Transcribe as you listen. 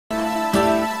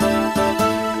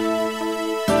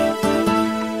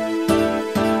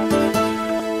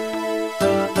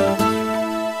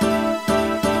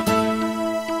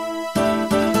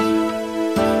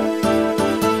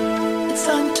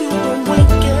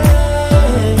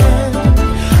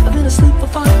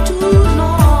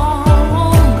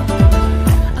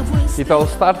all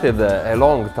started a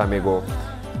long time ago.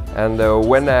 And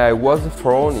when I was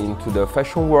thrown into the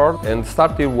fashion world and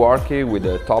started working with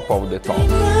the top of the top.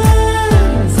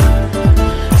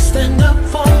 Stand up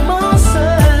for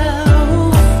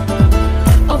myself,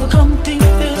 overcome deep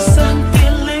fears and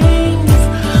feelings,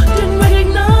 didn't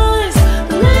recognize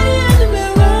the lady in the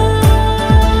mirror.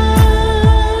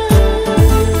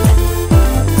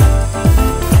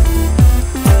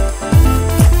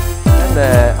 And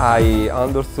I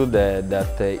understood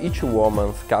that each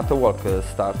woman's catwalk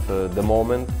starts the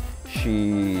moment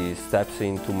she steps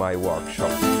into my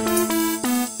workshop.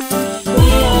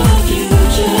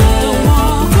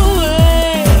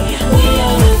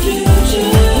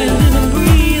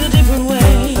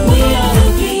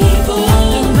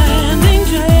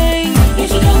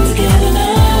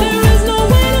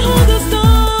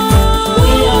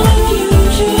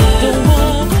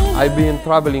 I've been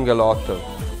traveling a lot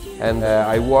and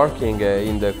I'm working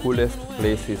in the coolest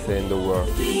places in the world.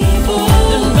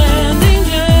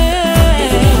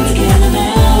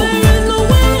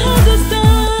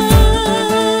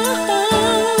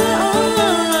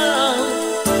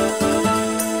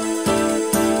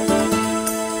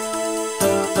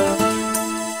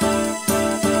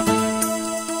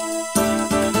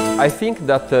 I think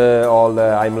that all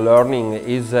I'm learning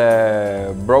is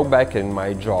brought back in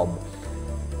my job.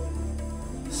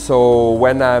 So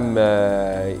when I'm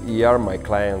here, my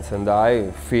clients and I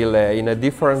feel in a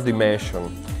different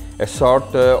dimension, a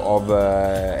sort of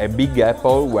a big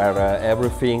apple where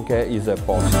everything is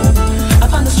possible.